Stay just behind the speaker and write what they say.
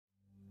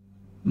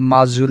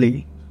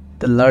Majuli,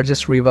 the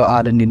largest river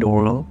island in the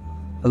world,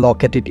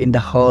 located in the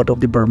heart of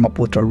the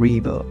Brahmaputra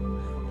River,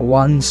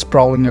 once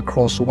sprawling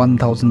across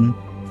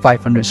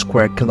 1,500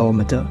 square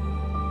kilometers.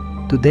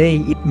 Today,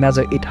 it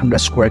measures 800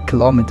 square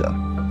kilometers.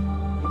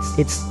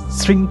 Its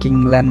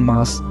shrinking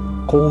landmass,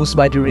 caused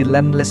by the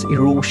relentless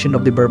erosion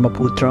of the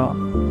Brahmaputra,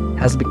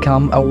 has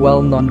become a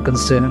well-known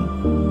concern.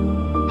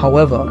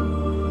 However,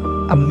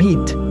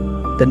 amid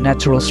the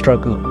natural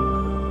struggle,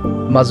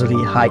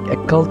 Majuli hides a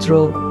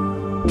cultural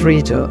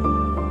treasure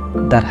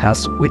that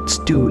has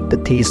withstood the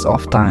test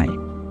of time.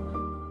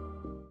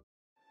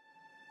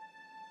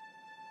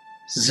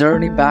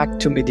 Journey back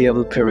to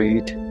medieval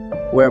period,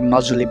 where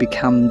Majuli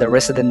became the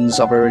residence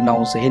of a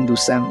renowned Hindu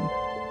saint,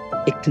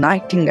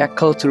 igniting a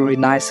cultural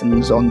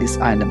renaissance on this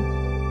island.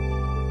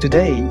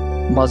 Today,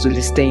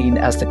 Majuli stands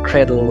as the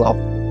cradle of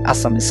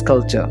Assamese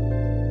culture,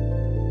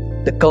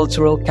 the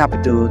cultural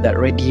capital that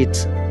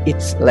radiates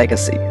its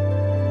legacy.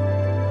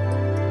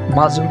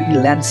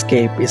 Majuli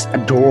landscape is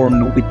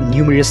adorned with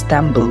numerous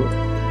temples,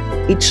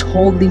 each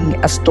holding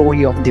a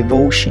story of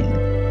devotion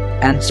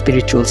and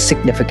spiritual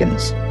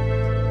significance.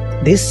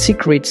 These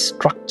secret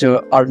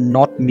structures are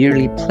not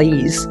merely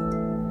places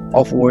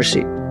of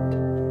worship,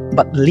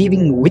 but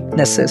living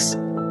witnesses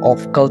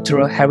of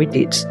cultural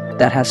heritage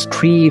that has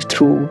thrived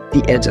through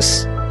the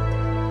ages.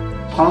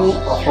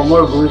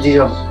 Homer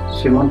Gurujiram,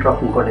 Srimanta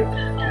Shunkadev,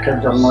 তেখেত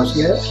জন্ম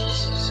হৈছিলে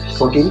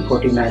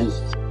 1449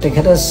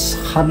 তেখেতে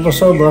 7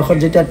 বছৰ বয়সত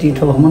যেতিয়া তীৰ্থ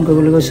ভ্ৰমণ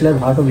কৰিবলৈ গৈছিলে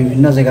ভাৰতৰ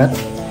বিভিন্ন জেগাত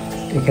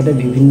তেখেতে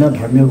বিভিন্ন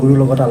ধৰ্মীয় গুৰুৰ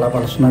লগত আলাপ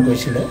আলোচনা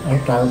কৰিছিলে আৰু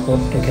তাৰ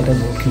ওপৰত তেখেতে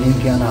বহুতখিনি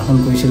জ্ঞান আহৰণ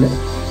কৰিছিলে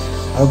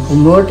আৰু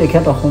পুনৰ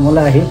তেখেত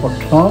অসমলৈ আহি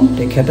প্ৰথম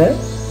তেখেতে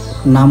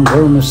নামঘৰ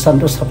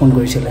অনুষ্ঠানটো স্থাপন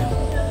কৰিছিলে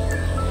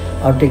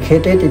আৰু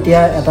তেখেতে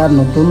তেতিয়া এটা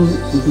নতুন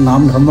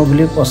নাম ধৰ্ম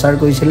বুলি প্ৰচাৰ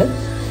কৰিছিলে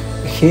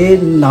সেই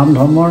নাম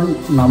ধৰ্মৰ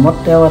নামত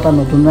তেওঁ এটা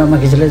নতুন নাম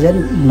ৰাখিছিলে যে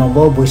নৱ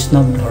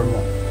বৈষ্ণৱ ধৰ্ম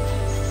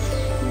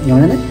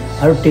জানেনে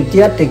আৰু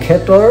তেতিয়া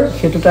তেখেতৰ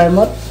হেতু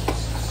টাইমত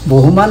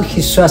বহুমান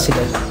শিষ্য আছিল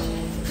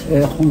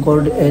শংকৰ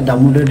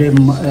দামোদৰদেৱ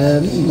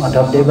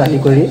মাধৱদেৱ আদি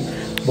কৰি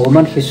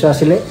বহুমান শিষ্য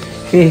আছিল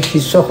সেই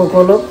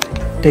শিষ্যসকলক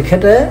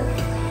তেখেতে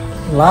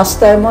লাষ্ট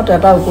টাইমত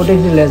এটা উপদেশ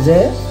দিলে যে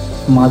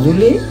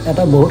মাজুলী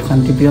এটা বহুত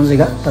শান্তিপ্ৰিয়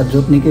জেগা তাত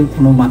য'ত নেকি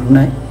কোনো মানুহ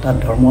নাই তাত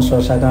ধৰ্ম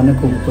চৰ্চাৰ কাৰণে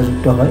খুব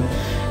উপযুক্ত হয়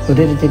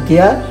গতিকে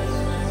তেতিয়া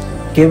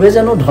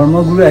কেইবাজনো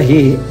ধৰ্মগুৰু আহি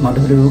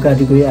মাধৱদেৱক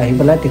আদি কৰি আহি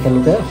পেলাই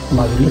তেখেতলোকে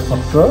মাজুলী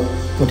সত্ৰ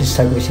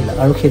প্ৰতিষ্ঠা কৰিছিল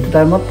আৰু সেইটো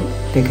টাইমত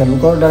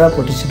তেখেতলোকৰ দ্বাৰা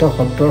প্ৰতিষ্ঠিত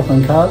সত্ৰৰ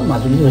সংখ্যা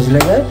মাজুলী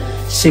হৈছিলে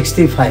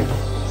 65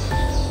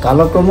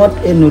 কালক্ৰমত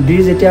এই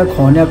নদীৰ যেতিয়া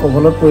খহনীয়া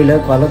কবলত পৰিলে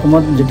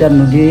কালক্ৰমত যেতিয়া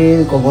নদীৰ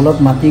কবলত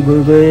মাটি গৈ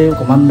গৈ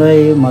ক্ৰমান্বয়ে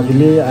এই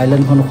মাজুলী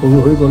আইলেণ্ডখন সৰু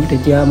হৈ গ'ল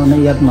তেতিয়া মানে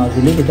ইয়াত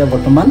মাজুলী এতিয়া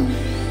বৰ্তমান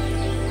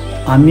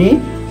আমি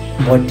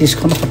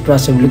 32খন সত্ৰ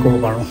আছে বুলি ক'ব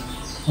পাৰোঁ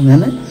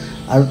হয়নে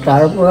আৰু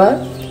তাৰ পৰা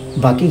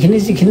বাকিখিনি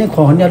যিখিনি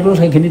খহনীয়াটো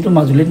সেইখিনিতো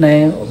মাজুলীত নাই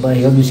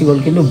বাহিৰত গুচি গ'ল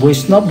কিন্তু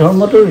বৈষ্ণৱ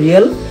ধৰ্মটো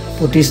ৰিয়েল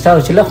প্ৰতিষ্ঠা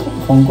হৈছিলে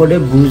শংকৰদেৱ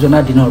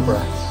গুৰুজনাৰ দিনৰ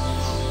পৰা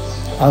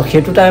আৰু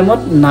সেইটো টাইমত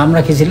নাম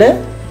ৰাখিছিলে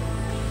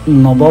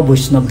নৱ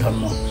বৈষ্ণৱ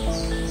ধৰ্ম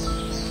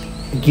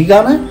কি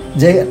কাৰণে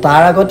যে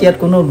তাৰ আগত ইয়াত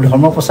কোনো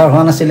ধৰ্ম প্ৰচাৰ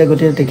হোৱা নাছিলে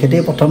গতিকে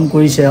তেখেতেই প্ৰথম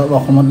কৰিছে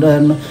অসমত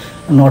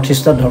নৰ্থ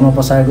ইষ্টত ধৰ্ম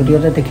প্ৰচাৰ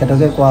গতিকে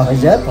তেখেতকে কোৱা হয়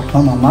যে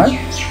প্ৰথম আমাৰ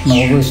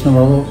নৱ বৈষ্ণৱ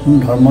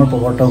ধৰ্মৰ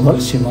প্ৰৱৰ্তক হ'ল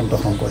শ্ৰীমন্ত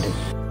শংকৰদেৱ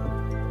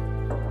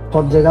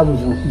সৎ জেগা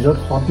বুজোঁ য'ত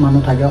সৎ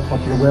মানুহ থাকে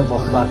সৎ লোকে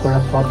বসবাস কৰে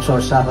সৎ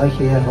চৰ্চা হয়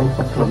সেয়ে হ'ল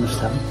সত্ৰ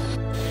অনুষ্ঠান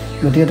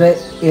গতিকে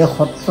এই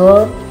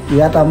সত্ৰত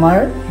ইয়াত আমাৰ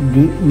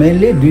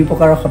মেইনলি দুই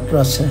প্ৰকাৰৰ সত্ৰ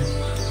আছে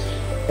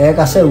এক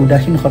আছে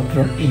উদাসীন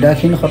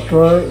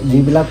সত্ৰৰ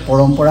যিবিলাক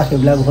পৰম্পৰা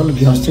সেইবিলাক হ'ল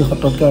গৃহস্থী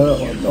সত্ৰতকৈ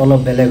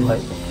অলপ বেলেগ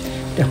হয়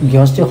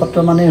গৃহস্থী সত্ৰ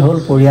মানে হ'ল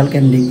পৰিয়াল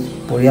কেন্দ্ৰিক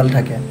পৰিয়াল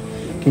থাকে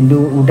কিন্তু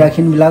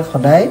উদাসীনবিলাক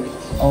সদায়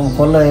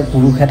অকল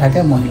পুৰুষে থাকে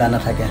মহিলা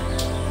নাথাকে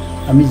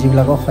আমি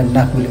যিবিলাকক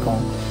সন্ন্যাস বুলি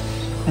কওঁ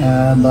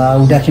বা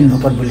উদাসীন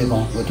ভকত বুলি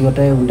কওঁ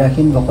গতিকে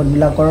উদাসীন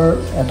ভকতবিলাকৰ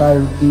এটা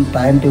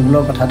টাইম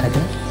টেবুলৰ কথা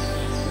থাকে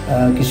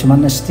কিছুমান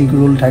ষ্ট্ৰিক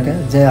ৰুল থাকে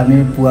যে আমি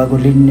পুৱা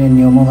গধূলি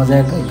নিয়মৰ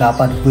মাজেৰে গা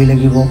পা ধুই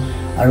লাগিব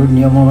আৰু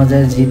নিয়মৰ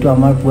মাজেৰে যিটো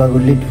আমাৰ পুৱা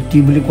গধূলি ধুতি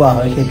বুলি কোৱা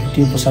হয় সেই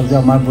ধুতিৰ পোচাকযোৰ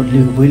আমাৰ বদলি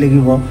হ'বই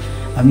লাগিব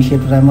আমি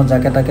সেইটো টাইমত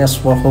যাকে তাকে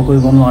স্পৰ্শ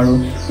কৰিব নোৱাৰোঁ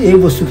এই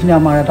বস্তুখিনি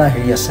আমাৰ এটা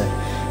হেৰি আছে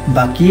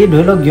বাকী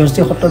ধৰি লওক গৃহস্থী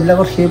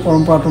সত্ৰবিলাকত সেই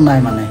পৰম্পৰাটো নাই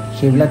মানে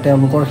সেইবিলাক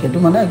তেওঁলোকৰ সেইটো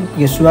মানে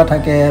কেঁচুৱা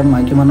থাকে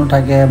মাইকী মানুহ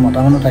থাকে মতা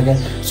মানুহ থাকে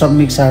চব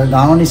মিক্সাৰ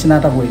গাঁৱৰ নিচিনা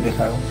এটা পৰিৱেশ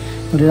আৰু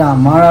গতিকে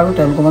আমাৰ আৰু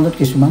তেওঁলোকৰ মাজত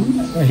কিছুমান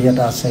হেৰি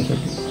এটা আছে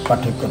সেইটো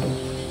পাৰ্থক্যটো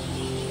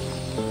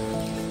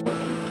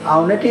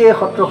আউনীআটী এই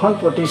সত্ৰখন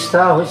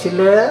প্ৰতিষ্ঠা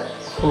হৈছিলে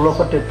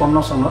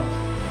 1653 চনত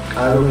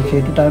আৰু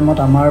সেইটো টাইমত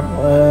আমাৰ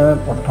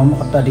প্ৰথম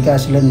সত্ৰাধিকাৰ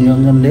আছিলে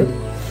নিৰঞ্জনদেৱ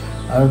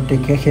আৰু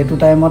তেখেত সেইটো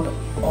টাইমত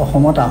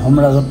অসমত আহোম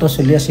ৰাজত্ব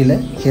চলি আছিলে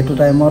সেইটো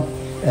টাইমত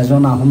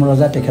এজন আহোম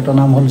ৰজা তেখেতৰ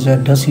নাম হ'ল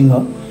জয়ধ্বজ সিংহ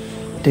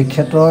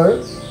তেখেতৰ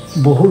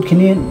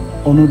বহুতখিনি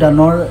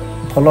অনুদানৰ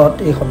ফলত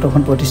এই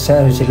সত্ৰখন প্ৰতিষ্ঠা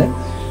হৈছিলে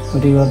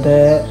গতিকে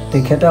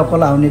তেখেতে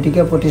অকল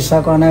আউনীআটীকে প্ৰতিষ্ঠা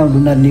কৰা নাই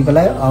অনুদান দি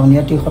পেলাই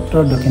আউনীআটী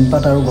সত্ৰৰ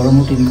দক্ষিণপাট আৰু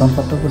গড়মূৰ 3খন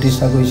সত্ৰ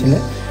প্ৰতিষ্ঠা কৰিছিলে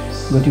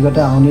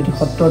গতিকে আউনীআটী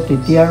সত্ৰ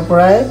তেতিয়াৰ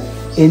পৰাই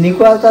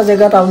এনেকুৱা এটা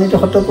জেগাত আউনীআটী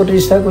সত্ৰ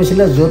প্ৰতিষ্ঠা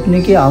কৰিছিলে য'ত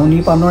নেকি আউনী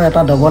পাণৰ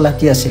এটা ডবল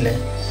আঁতি আছিলে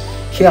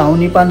সেই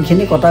আউনী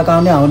পাণখিনি কটাৰ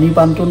কাৰণে আউনী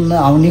পাণটো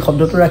আউনী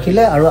শব্দটো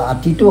ৰাখিলে আৰু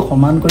আঁতিটো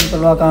সমান কৰি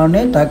পেলোৱাৰ কাৰণে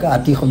তাক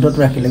আঁতি শব্দটো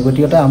ৰাখিলে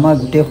গতিকে আমাৰ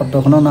গোটেই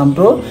সত্ৰখনৰ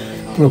নামটো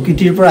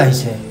প্ৰকৃতিৰ পৰা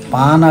আহিছে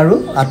পাণ আৰু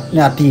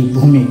আঁতি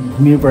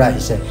ভূমিৰ পৰা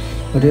আহিছে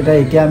গতিকে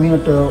এতিয়া আমি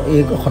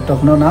এই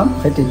সত্ৰখনৰ নাম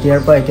সেই তেতিয়াৰ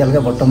পৰা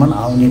এতিয়ালৈকে বৰ্তমান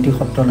আউনীআটী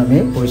সত্ৰ নামে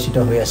পৰিচিত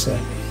হৈ আছে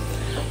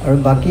আৰু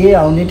বাকী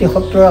আউনীআটী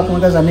সত্ৰ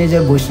আপোনালোকে জানেই যে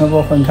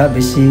বৈষ্ণৱৰ সংখ্যা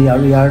বেছি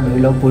আৰু ইয়াৰ ধৰি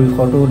লওক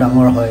পৰিসৰটোও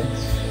ডাঙৰ হয়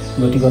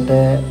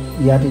গতিকে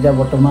ইয়াত এতিয়া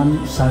বৰ্তমান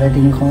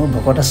 350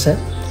 ভকত আছে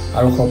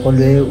আৰু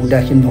সকলোৱে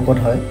উদাসীন ভকত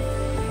হয়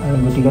আৰু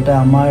গতিকে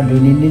আমাৰ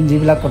দৈনন্দিন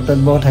যিবিলাক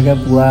কৰ্তব্য থাকে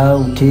পুৱা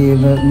উঠি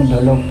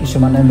ধৰি লওক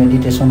কিছুমানে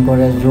মেডিটেশ্যন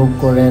কৰে যোগ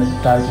কৰে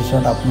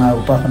তাৰপিছত আপোনাৰ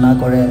উপাসনা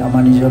কৰে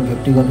আমাৰ নিজৰ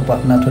ব্যক্তিগত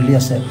উপাসনাথলী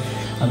আছে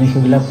আমি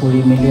সেইবিলাক কৰি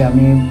মেলি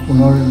আমি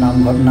পুনৰ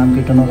নামঘৰত নাম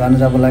কীৰ্তনৰ কাৰণে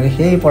যাব লাগে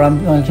সেই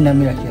পৰম্পৰাখিনি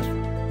আমি ৰাখি আছোঁ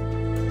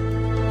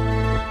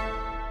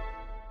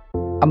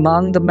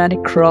Among the many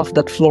crafts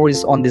that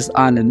flourish on this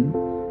island,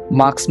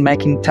 marks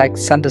making takes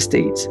center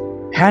stage,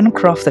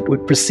 handcrafted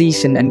with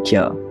precision and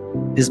care.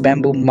 This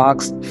bamboo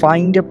marks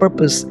find their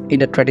purpose in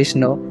the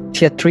traditional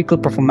theatrical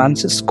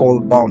performances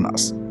called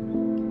baunas.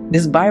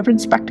 This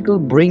vibrant spectacle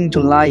brings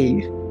to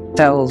life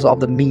tales of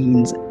the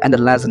means and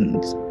the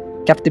lessons,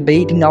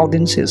 captivating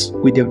audiences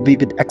with their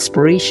vivid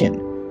expression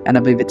and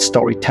a vivid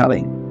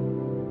storytelling.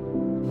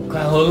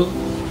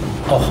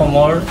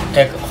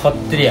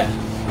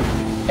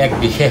 এক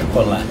বিশেষ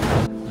কলা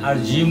আৰু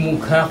যি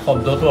মুখা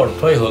শব্দটো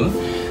অৰ্থই হ'ল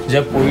যে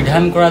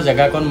পৰিধান কৰা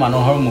জেগাকণ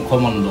মানুহৰ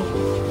মুখমণ্ডল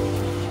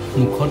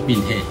মুখত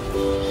পিন্ধে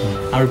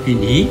আৰু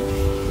পিন্ধি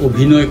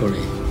অভিনয়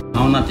কৰে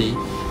ভাওনাতে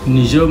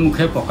নিজৰ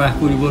মুখে প্ৰকাশ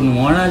কৰিব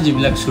নোৱাৰা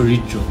যিবিলাক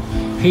চৰিত্ৰ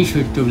সেই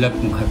চৰিত্ৰবিলাক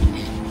মুখা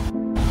পিন্ধে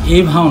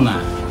এই ভাওনা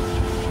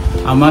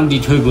আমাক দি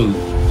থৈ গ'ল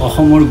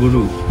অসমৰ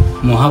গুৰু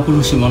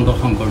মহাপুৰুষ শ্ৰীমন্ত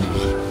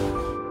শংকৰদেৱে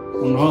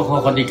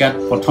 1500 শতিকাত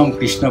প্ৰথম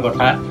কৃষ্ণ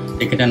কথা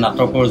তেখেতে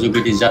নাটকৰ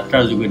যোগেদি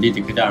যাত্ৰাৰ যোগেদি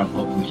তেখেতে আৰম্ভ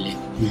কৰিলে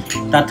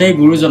তাতে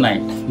গুৰুজনাই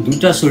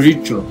দুটা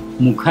চৰিত্ৰ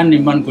মুখা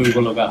নিৰ্মাণ কৰিব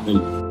লগা হ'ল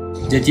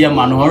যেতিয়া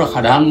মানুহৰ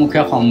সাধাৰণ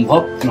মুখে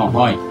সম্ভৱ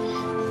নহয়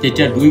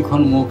তেতিয়া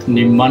দুইখন মুখ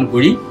নিৰ্মাণ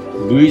কৰি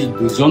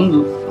দুজন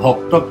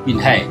ভক্তক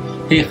পিন্ধাই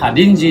সেই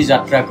স্বাধীন যি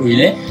যাত্ৰা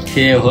কৰিলে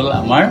সেয়ে হ'ল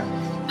আমাৰ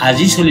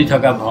আজি চলি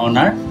থকা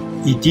ভাওনাৰ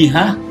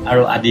ইতিহাস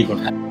আৰু আদি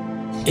কথা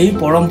এই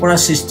পৰম্পৰা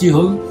সৃষ্টি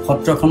হ'ল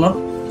সত্ৰখনত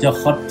যে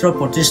সত্ৰ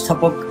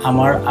প্ৰতিষ্ঠাপক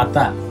আমাৰ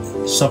আতা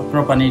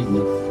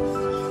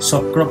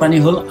চক্ৰপাণী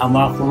হ'ল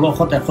আমাৰ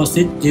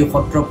 1663 এই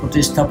সত্ৰ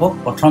প্ৰতিষ্ঠাপক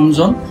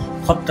প্ৰথমজন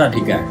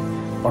সত্ৰাধিকাৰ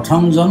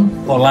প্ৰথমজন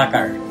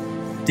কলাকাৰ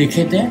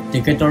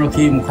তেখেতৰ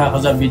সেই মুখা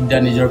সজা বিদ্যা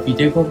নিজৰ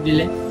পিতেকক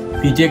দিলে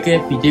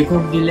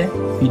পিতেকক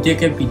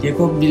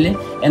দিলে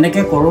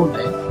এনেকৈ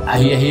কৰোঁতে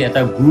আহি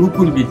এটা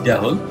গুৰুকুল বিদ্যা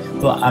হ'ল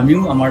তো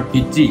আমিও আমাৰ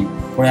পিতৃ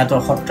প্ৰয়াত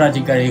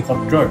সত্ৰাধিকাৰ এই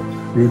সত্ৰৰ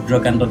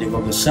ৰুদ্ৰকান্ত দেৱ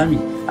গোস্বামী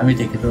আমি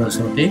তেখেতৰ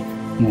ওচৰতে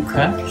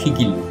মুখা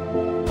শিকিলোঁ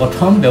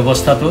প্ৰথম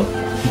ব্যৱস্থাটো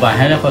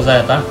বাঁহেৰে সজা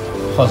এটা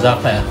সজা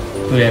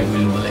তৈয়াৰ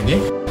কৰি ল'ব লাগে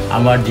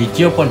আমাৰ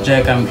দ্বিতীয়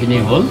পৰ্যায়ৰ কামখিনি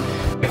হ'ল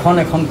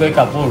এখনকৈ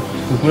কাপোৰ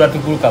টুকুৰা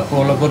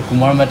কাপোৰৰ লগত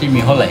কুমাৰ মাটি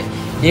মিহলাই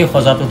এই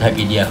সজাটো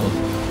ঢাকি দিয়া হ'ল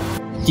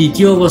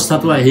তৃতীয়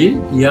অৱস্থাটো আহিল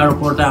ইয়াৰ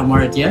ওপৰতে আমাৰ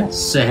এতিয়া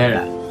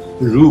চেহেৰা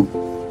ৰূপ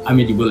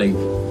আমি দিব লাগিব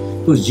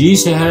তো যি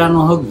চেহেৰা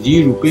নহওক যি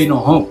ৰূপেই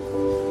নহওক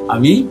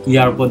আমি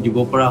ইয়াৰ ওপৰত দিব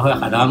পৰা হয়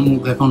সাধাৰণ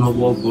মুখ এখন হ'ব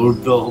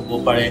গৰুড হ'ব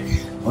পাৰে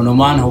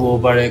হনুমান হ'ব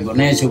পাৰে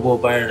গণেশ হ'ব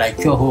পাৰে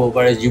ৰাক্ষস হ'ব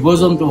পাৰে জীৱ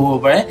জন্তু হ'ব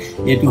পাৰে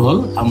এইটো হ'ল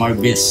আমাৰ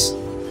বেছ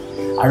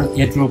আৰু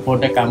এইটোৰ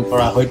ওপৰতে কাম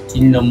কৰা হয়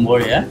 3 নম্বৰ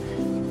এয়া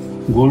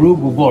গৰু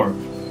গোবৰ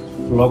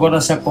লগত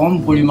আছে কম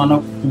পৰিমাণৰ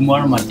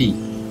কুমাৰ মাটি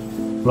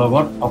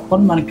লগত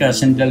অকণমান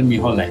কেৰাচিন তেল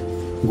মিহলাই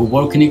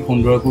গোবৰখিনি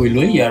সুন্দৰ কৰি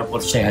লৈ ইয়াৰ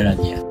ওপৰত চেহেৰা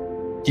দিয়া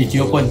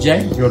তৃতীয়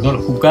পৰ্যায় ৰ'দত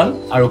শুকাল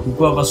আৰু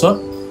শুকোৱাৰ পাছত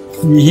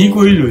মিহি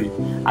কৰি লৈ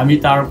আমি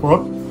তাৰ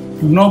ওপৰত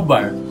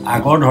পুনৰবাৰ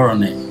আগৰ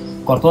ধৰণে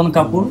কটন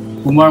কাপোৰ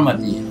কুমাৰ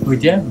মাটি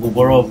সৈতে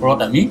গোবৰৰ ওপৰত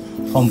আমি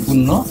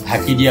সম্পূৰ্ণ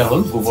ঢাকি দিয়া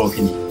হ'ল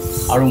গোবৰখিনি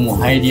আৰু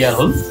মোহাই দিয়া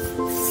হ'ল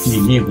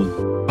মিহি হ'ল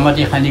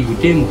মাটি খানি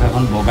গোটেই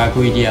মুখাখন বগা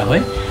কৰি দিয়া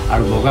হয়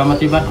আৰু বগা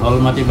মাটি বা ঢল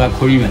মাটি বা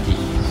খৰি মাটি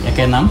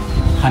একে নাম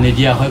খানি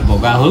দিয়া হয়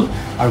বগা হ'ল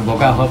আৰু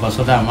বগা হোৱাৰ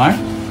পাছতে আমাৰ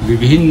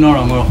বিভিন্ন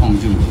ৰঙৰ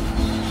সংযোগ হ'ল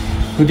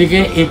গতিকে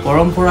এই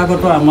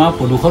পৰম্পৰাগত আমাৰ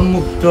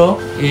প্ৰদূষণমুক্ত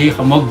এই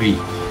সামগ্ৰী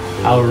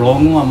আৰু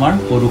ৰঙো আমাৰ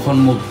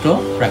প্ৰদূষণমুক্ত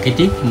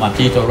প্ৰাকৃতিক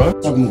মাটিৰ তলৰ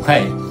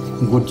মুখাই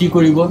গতি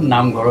কৰিব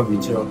নামঘৰৰ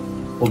ভিতৰত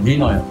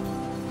অভিনয়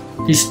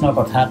কৃষ্ণ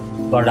কথাত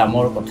বা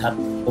ৰামৰ কথাত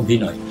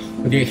অভিনয়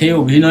গতিকে সেই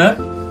অভিনয়ত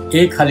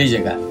এই খালী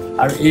জেগা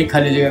আৰু এই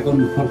খালী জেগাখন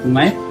মুখত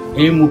সোমাই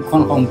এই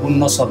মুখখন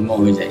সম্পূৰ্ণ ছদ্ম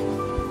হৈ যায়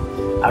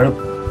আৰু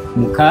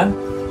মুখাৰ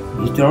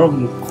ভিতৰৰ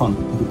মুখখন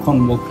দুখন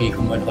মুখ সেই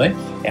সময়ত হয়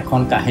এখন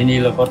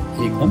কাহিনীৰ লগত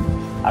এইখন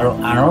আৰু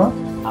আনৰ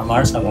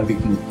আমাৰ স্বাভাৱিক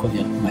মুখখন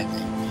ইয়াত সোমাই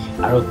যায়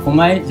আৰু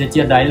সোমাই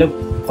যেতিয়া ডাইলগ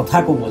কথা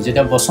ক'ব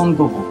যেতিয়া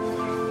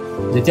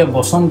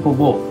বচন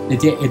ক'ব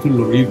তেতিয়া এইটো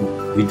লৰিব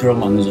ভিতৰৰ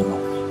মানুহজনক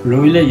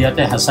লৰিলে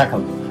ইয়াতে হেঁচা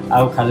খাব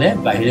আৰু খালে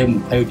বাহিৰে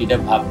মুখাই তেতিয়া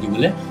ভাৱ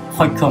দিবলৈ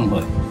সক্ষম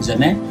হয়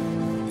যেনে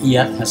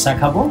ইয়াত হেঁচা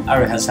খাব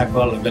আৰু হেঁচা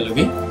খোৱাৰ লগে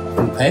লগে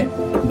মুখাই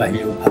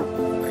বাহিৰেও ভাৱ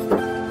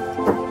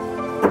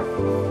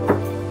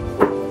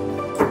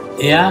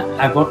এয়া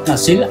আগত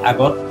নাছিল,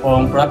 আগত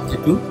পৰম্পৰাত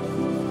এইটো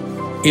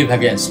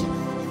এইভাগে আছিল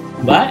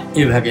বা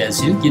এইভাগে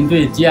আছিল। কিন্তু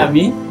এতিয়া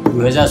আমি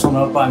 2000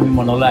 চনৰ পৰা আমি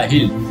মনলৈ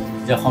আহিল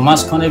যে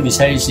সমাজখনে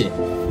বিচাৰিছে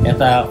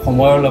এটা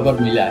সময়ৰ লগত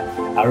মিলাই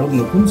আৰু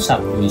নতুন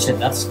চাপ হৈছে,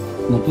 তাত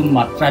নতুন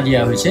মাত্ৰা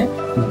দিয়া হৈছে।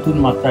 নতুন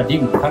মাত্ৰা দি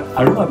মুখাক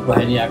আৰু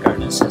আগবঢ়াই নিয়াৰ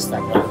কাৰণে চেষ্টা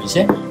কৰা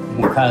হৈছে।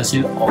 মুখা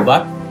আছিল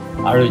অবাক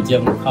আৰু এতিয়া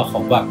মুখা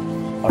সবাক,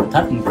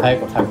 অৰ্থাৎ মুখাই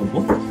কথা ক'ব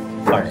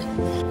পাৰে।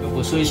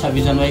 বছৰি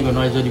 26 জানুৱাৰী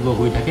গণৰাজ্য দিৱস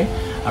হৈ থাকে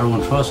আৰু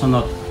 18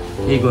 চনত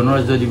এই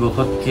গণৰাজ্য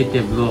দিৱসত এই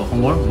টেবলো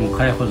অসমৰ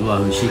মুখাৰে সজোৱা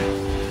হৈছিল।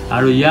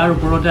 আৰু ইয়াৰ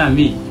ওপৰতে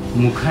আমি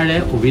মুখাৰে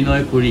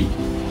অভিনয় কৰি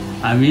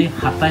আমি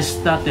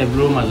 27টা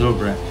টেবলোৰ মাজৰ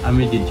পৰা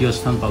আমি দ্বিতীয়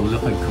স্থান পাবলৈ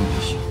সক্ষম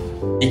হৈছোঁ।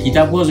 এই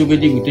কিতাপৰ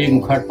যোগেদি গোটেই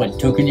মুখাৰ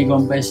তথ্যখিনি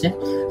গম পাইছে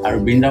আৰু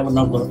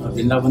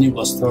বৃন্দাবনী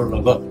বস্ত্ৰৰ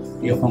লগত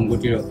এই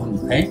সংগতিৰ এখন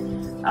মুখাই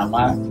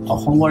আমাৰ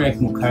অসমৰ এক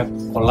মুখাৰ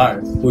কলাৰ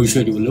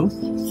পৰিচয় দিবলৈও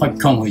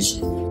সক্ষম হৈছে।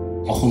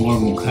 অসমৰ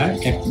মুখাৰ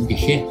এক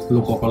বিশেষ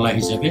লোককলা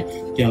হিচাপে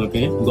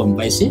তেওঁলোকে গম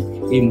পাইছে।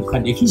 এই মুখা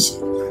দেখিছে,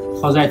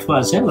 সজাই থোৱা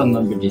আছে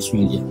লণ্ডন ব্ৰিটিছ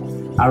মিউজিয়াম,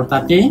 আৰু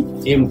তাতেই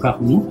এই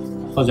মুখাসমূহ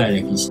সজাই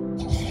ৰাখিছে।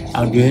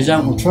 আৰু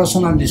 2018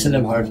 চনত দিছিলে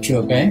ভাৰত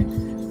চৰকাৰে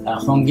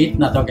সংগীত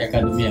নাটক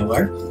একাডেমী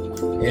এৱাৰ্ড।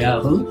 এয়া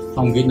হ'ল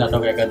সংগীত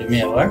নাটক একাডেমী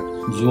এৱাৰ্ড।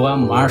 যোৱা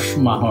মাৰ্চ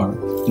মাহৰ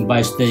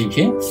 22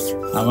 তাৰিখে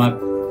আমাক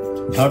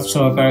ভাৰত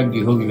চৰকাৰৰ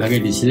গৃহ বিভাগে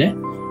দিছিলে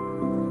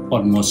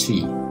পদ্মশ্ৰী।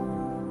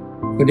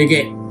 গতিকে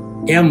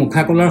এয়া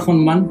মুখাকলাৰ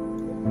সন্মান,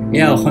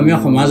 এয়া অসমীয়া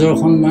সমাজৰ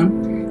সন্মান,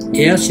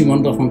 এয়া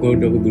শ্ৰীমন্ত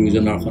শংকৰদেৱ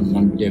গুৰুজনাৰ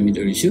সন্মান বুলি আমি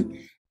ধৰিছোঁ।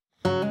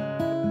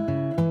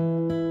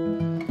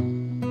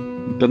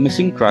 The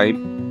missing tribe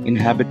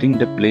inhabiting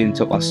the plains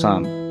of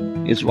Assam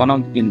is one of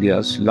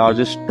India's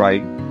largest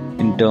tribe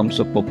in terms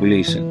of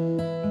population.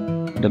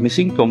 The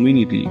missing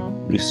community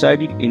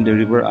residing in the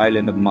river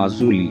island of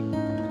Majuli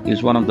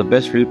is one of the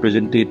best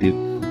representative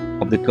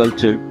of the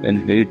culture and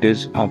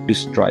heritage of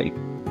this tribe.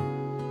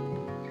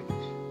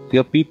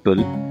 Their people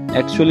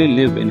actually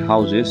live in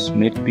houses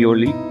made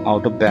purely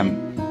out of bamboo.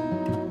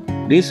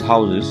 These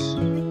houses,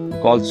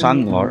 called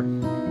sanghar,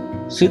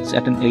 sits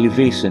at an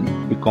elevation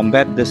to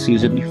combat the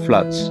seasonal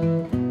floods.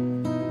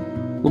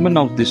 Women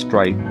of this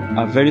tribe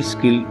are very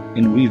skilled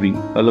in weaving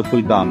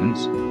colorful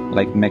garments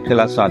like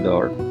mekhela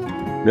sadar,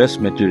 dress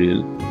material,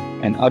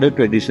 and other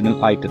traditional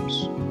items.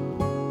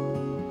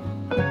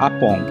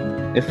 Apong,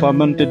 a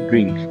fermented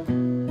drink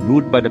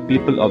brewed by the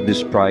people of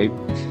this tribe,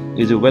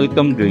 is a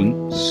welcome drink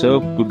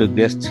served to the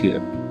guests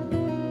here.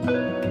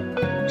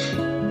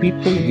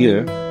 People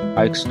here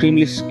are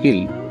extremely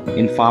skilled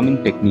in farming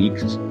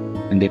techniques,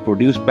 and they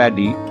produce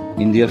paddy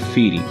in their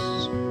fields,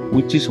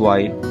 which is why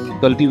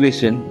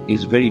cultivation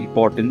is very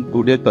important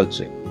to their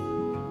culture.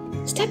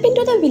 Step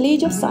into the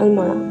village of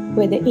Salmora,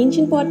 where the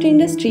ancient pottery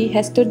industry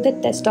has stood the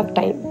test of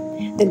time.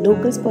 The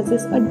locals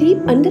possess a deep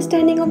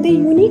understanding of the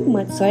unique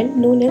mud soil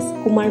known as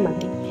Kumar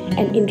Mati,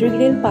 an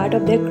integral part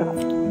of their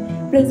craft.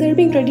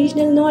 Preserving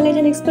traditional knowledge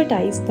and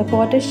expertise, the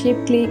potters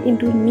shape clay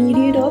into a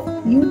myriad of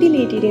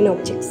utilitarian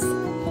objects.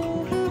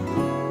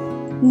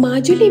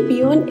 Majuli,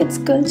 beyond its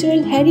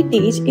cultural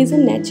heritage, is a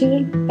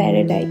natural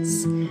paradise.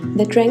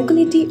 The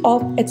tranquility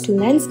of its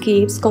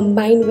landscapes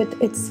combined with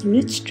its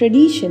rich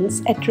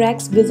traditions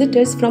attracts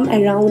visitors from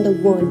around the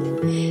world.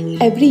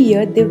 Every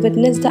year they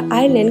witness the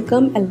island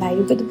come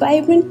alive with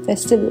vibrant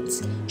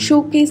festivals,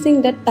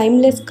 showcasing the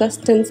timeless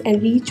customs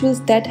and rituals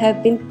that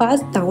have been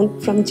passed down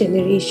from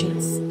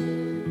generations.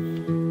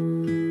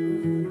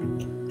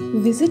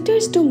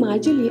 Visitors to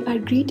Majuli are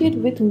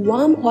greeted with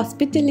warm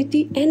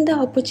hospitality and the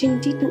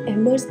opportunity to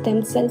immerse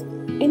themselves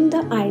in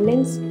the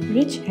island's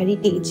rich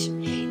heritage.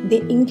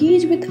 They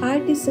engage with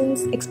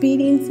artisans,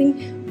 experiencing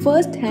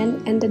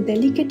firsthand and the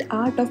delicate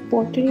art of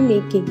pottery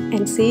making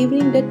and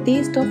savoring the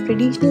taste of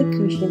traditional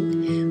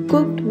cuisine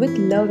cooked with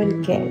love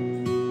and care.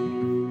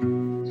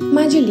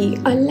 Majuli,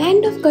 a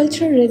land of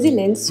cultural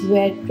resilience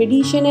where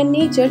tradition and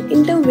nature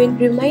intertwine,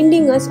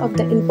 reminding us of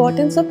the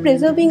importance of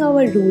preserving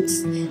our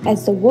roots.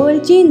 As the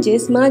world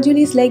changes,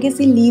 Majuli's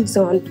legacy lives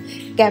on,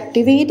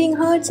 captivating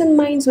hearts and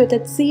minds with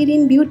its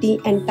serene beauty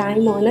and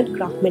time-honored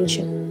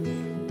craftsmanship.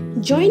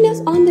 Join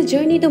us on the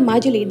journey to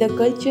Majuli, the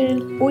cultural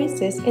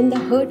oasis in the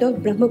heart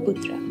of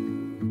Brahmaputra.